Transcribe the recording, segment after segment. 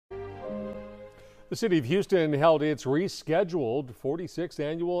The city of Houston held its rescheduled 46th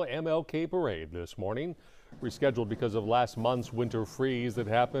annual MLK parade this morning. Rescheduled because of last month's winter freeze that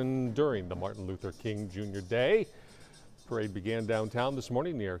happened during the Martin Luther King Jr. Day. Parade began downtown this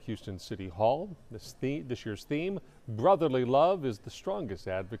morning near Houston City Hall. This year's theme, Brotherly Love, is the strongest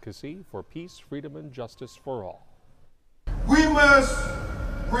advocacy for peace, freedom, and justice for all. We must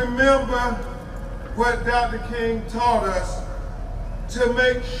remember what Dr. King taught us to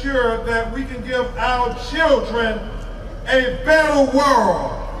make sure that we can give our children a better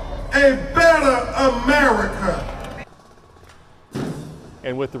world, a better America.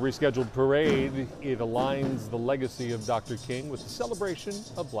 And with the rescheduled parade, it aligns the legacy of Dr. King with the celebration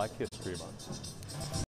of Black History Month.